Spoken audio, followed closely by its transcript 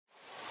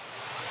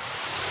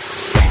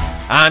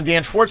I'm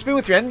Dan Schwartzman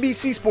with your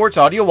NBC Sports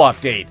Audio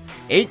Update.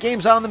 8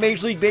 games on the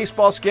Major League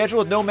Baseball schedule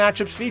with no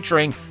matchups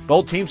featuring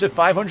both teams with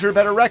 500 or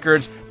better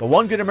records, but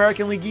one good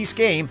American League East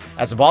game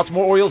as the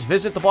Baltimore Orioles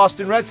visit the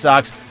Boston Red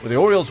Sox, with the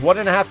Orioles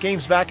 1.5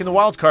 games back in the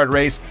wildcard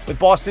race with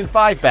Boston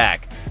 5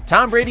 back.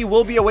 Tom Brady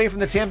will be away from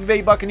the Tampa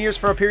Bay Buccaneers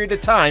for a period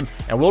of time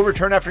and will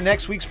return after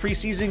next week's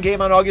preseason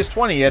game on August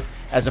 20th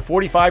as the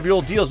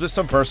 45-year-old deals with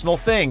some personal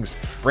things.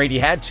 Brady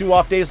had 2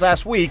 off days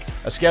last week,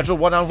 a scheduled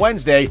one on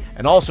Wednesday,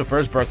 and also for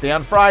his birthday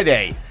on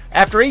Friday.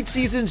 After 8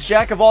 seasons,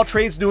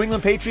 jack-of-all-trades New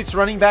England Patriots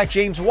running back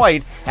James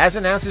White has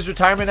announced his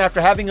retirement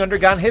after having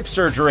undergone hip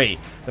surgery.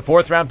 The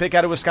 4th-round pick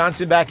out of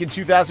Wisconsin back in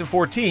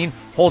 2014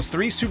 holds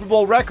 3 Super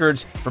Bowl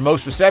records for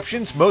most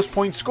receptions, most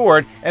points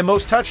scored, and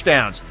most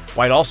touchdowns.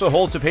 White also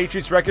holds the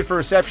Patriots record for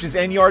receptions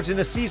and yards in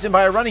a season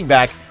by a running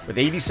back with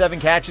 87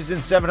 catches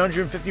and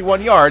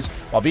 751 yards,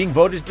 while being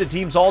voted to the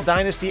team's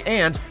All-Dynasty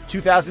and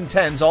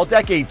 2010's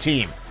All-Decade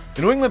team.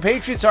 The New England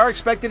Patriots are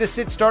expected to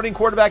sit starting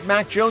quarterback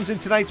Mac Jones in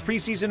tonight's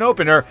preseason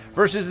opener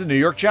versus the New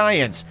York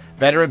Giants.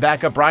 Veteran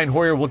backup Brian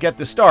Hoyer will get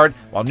the start,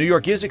 while New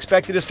York is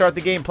expected to start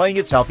the game playing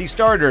its healthy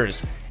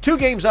starters. 2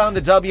 games on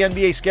the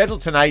WNBA schedule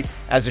tonight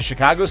as the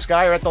Chicago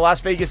Sky are at the Las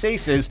Vegas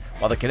Aces,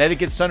 while the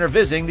Connecticut Sun are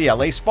visiting the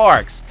LA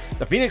Sparks.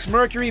 The Phoenix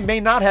Mercury may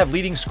not have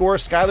leading scorer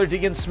Skylar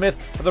Diggins-Smith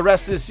for the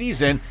rest of the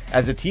season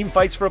as the team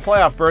fights for a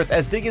playoff berth,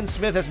 as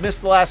Diggins-Smith has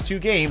missed the last 2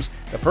 games,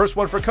 the first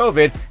one for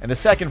COVID and the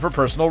second for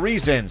personal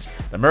reasons.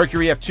 The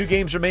Mercury have 2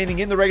 games remaining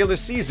in the regular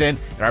season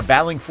and are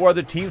battling 4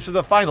 other teams for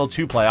the final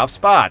 2 playoff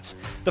spots.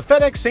 The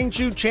FedEx St.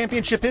 Jude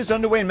Championship is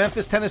underway in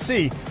Memphis,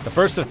 Tennessee, the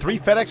first of 3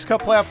 FedEx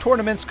Cup playoff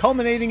tournaments,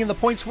 culminating in the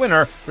points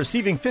winner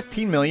receiving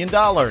 $15 million.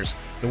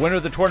 The winner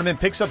of the tournament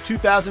picks up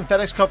 2,000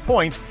 FedEx Cup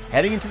points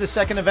heading into the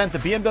second event, the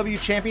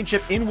BMW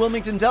Championship in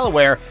Wilmington,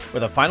 Delaware,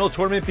 with the final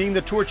tournament being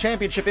the Tour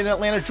Championship in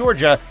Atlanta,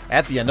 Georgia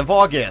at the end of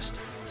August.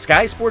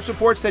 Sky Sports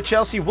reports that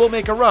Chelsea will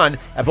make a run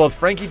at both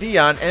Frankie de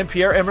Jong and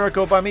Pierre-Emerick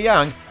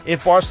Aubameyang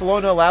if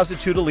Barcelona allows the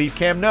two to leave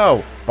Camp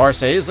Nou.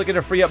 Barca is looking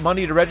to free up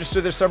money to register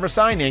their summer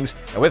signings,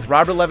 and with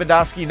Robert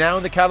Lewandowski now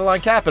in the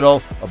Catalan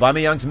capital,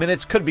 Aubameyang's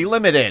minutes could be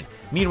limited.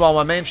 Meanwhile,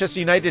 while Manchester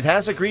United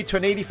has agreed to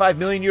an €85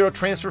 million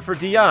transfer for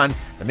de Jong,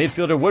 the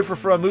midfielder would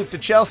prefer a move to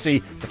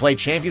Chelsea to play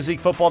Champions League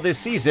football this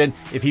season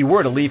if he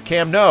were to leave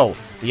Camp Nou.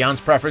 De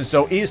Jong's preference,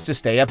 though, is to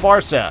stay at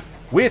Barca.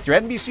 With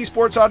your NBC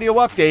Sports Audio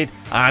Update,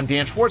 I'm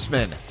Dan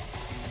Schwartzman.